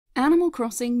Animal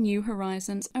Crossing New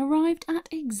Horizons arrived at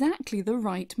exactly the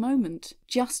right moment,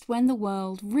 just when the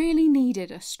world really needed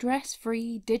a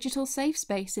stress-free digital safe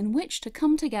space in which to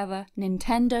come together.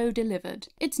 Nintendo delivered.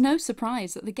 It's no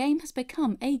surprise that the game has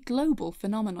become a global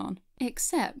phenomenon.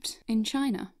 Except in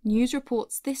China. News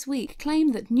reports this week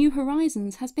claim that New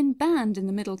Horizons has been banned in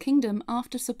the Middle Kingdom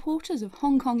after supporters of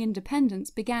Hong Kong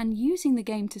independence began using the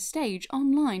game to stage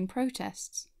online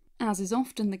protests. As is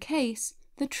often the case,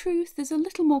 the truth is a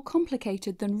little more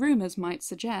complicated than rumours might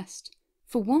suggest.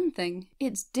 For one thing,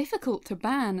 it's difficult to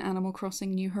ban Animal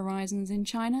Crossing New Horizons in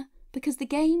China because the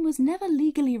game was never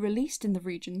legally released in the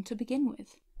region to begin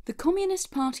with. The Communist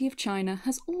Party of China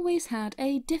has always had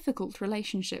a difficult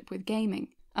relationship with gaming.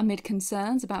 Amid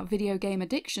concerns about video game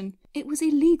addiction, it was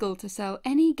illegal to sell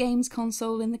any games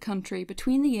console in the country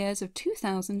between the years of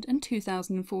 2000 and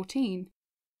 2014.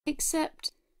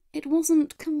 Except, it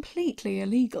wasn't completely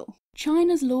illegal.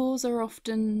 China's laws are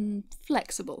often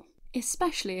flexible,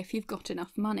 especially if you've got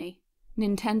enough money.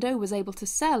 Nintendo was able to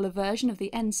sell a version of the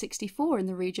N64 in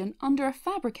the region under a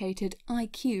fabricated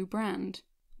IQ brand.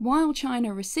 While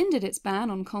China rescinded its ban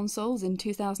on consoles in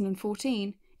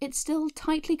 2014, it still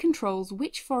tightly controls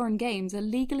which foreign games are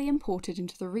legally imported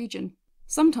into the region.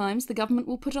 Sometimes the government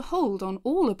will put a hold on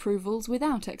all approvals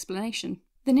without explanation.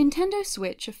 The Nintendo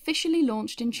Switch officially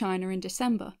launched in China in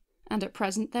December, and at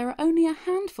present there are only a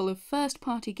handful of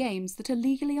first-party games that are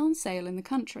legally on sale in the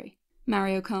country.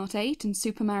 Mario Kart 8 and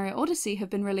Super Mario Odyssey have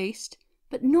been released,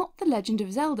 but not The Legend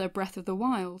of Zelda Breath of the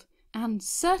Wild, and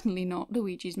certainly not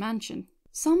Luigi's Mansion.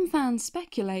 Some fans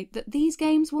speculate that these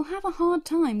games will have a hard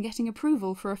time getting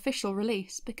approval for official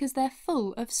release because they're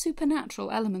full of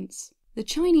supernatural elements. The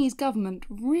Chinese government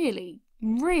really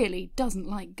doesn't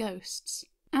like ghosts.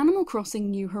 Animal Crossing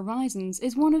New Horizons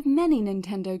is one of many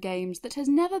Nintendo games that has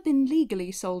never been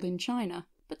legally sold in China,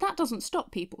 but that doesn't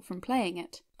stop people from playing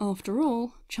it. After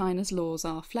all, China's laws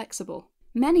are flexible.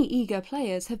 Many eager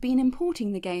players have been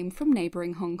importing the game from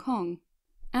neighbouring Hong Kong.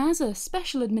 As a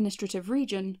special administrative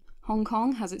region, Hong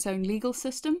Kong has its own legal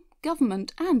system,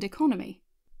 government, and economy.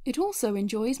 It also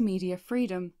enjoys media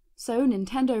freedom, so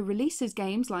Nintendo releases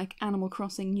games like Animal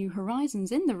Crossing New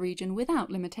Horizons in the region without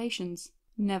limitations.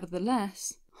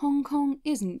 Nevertheless, Hong Kong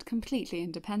isn't completely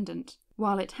independent.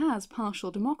 While it has partial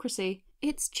democracy,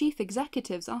 its chief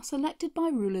executives are selected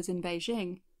by rulers in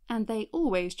Beijing, and they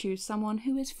always choose someone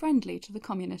who is friendly to the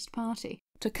Communist Party.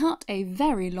 To cut a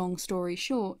very long story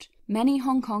short, many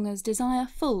Hong Kongers desire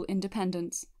full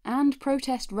independence and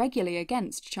protest regularly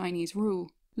against Chinese rule.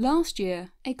 Last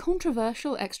year, a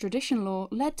controversial extradition law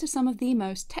led to some of the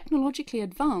most technologically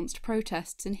advanced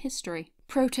protests in history.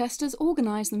 Protesters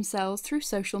organised themselves through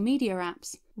social media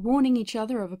apps, warning each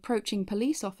other of approaching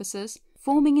police officers,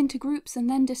 forming into groups and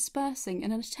then dispersing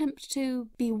in an attempt to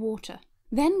be water.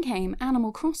 Then came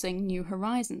Animal Crossing New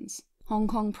Horizons. Hong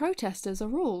Kong protesters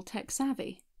are all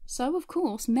tech-savvy, so of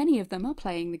course many of them are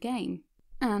playing the game.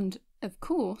 And, of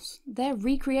course, they're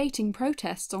recreating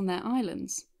protests on their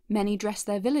islands. Many dress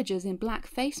their villagers in black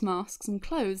face masks and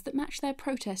clothes that match their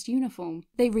protest uniform.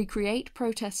 They recreate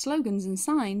protest slogans and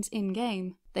signs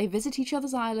in-game. They visit each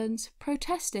other's islands,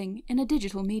 protesting in a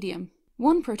digital medium.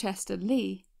 One protester,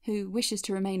 Lee, who wishes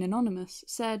to remain anonymous,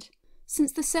 said,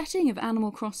 "Since the setting of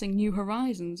Animal Crossing New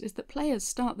Horizons is that players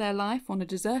start their life on a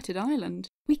deserted island,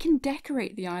 we can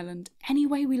decorate the island any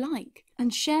way we like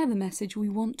and share the message we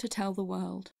want to tell the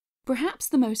world." Perhaps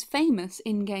the most famous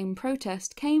in-game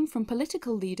protest came from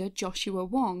political leader Joshua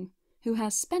Wong, who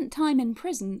has spent time in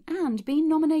prison and been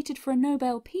nominated for a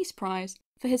Nobel Peace Prize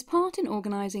for his part in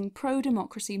organising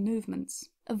pro-democracy movements.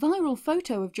 A viral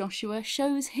photo of Joshua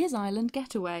shows his island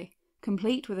getaway,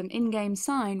 complete with an in-game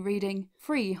sign reading,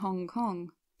 "Free Hong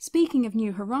Kong." Speaking of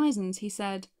New Horizons, he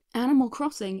said, "Animal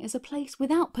Crossing is a place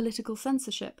without political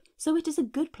censorship, so it is a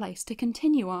good place to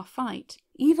continue our fight.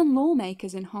 Even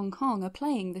lawmakers in Hong Kong are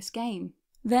playing this game."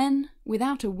 Then,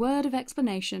 without a word of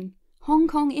explanation, Hong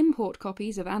Kong import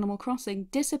copies of Animal Crossing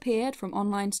disappeared from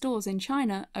online stores in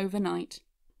China overnight.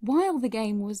 While the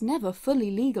game was never fully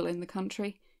legal in the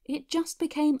country, it just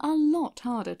became a lot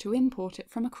harder to import it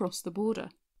from across the border.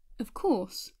 Of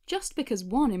course, just because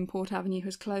one import avenue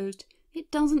has closed,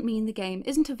 it doesn't mean the game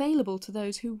isn't available to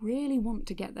those who really want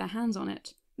to get their hands on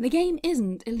it. The game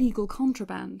isn't illegal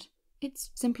contraband.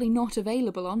 It's simply not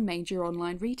available on major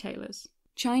online retailers.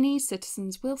 Chinese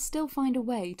citizens will still find a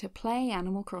way to play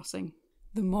Animal Crossing.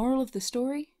 The moral of the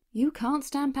story? You can't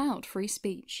stamp out free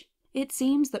speech. It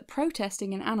seems that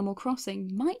protesting in Animal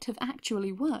Crossing might have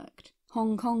actually worked.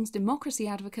 Hong Kong's democracy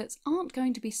advocates aren't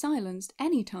going to be silenced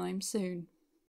anytime soon.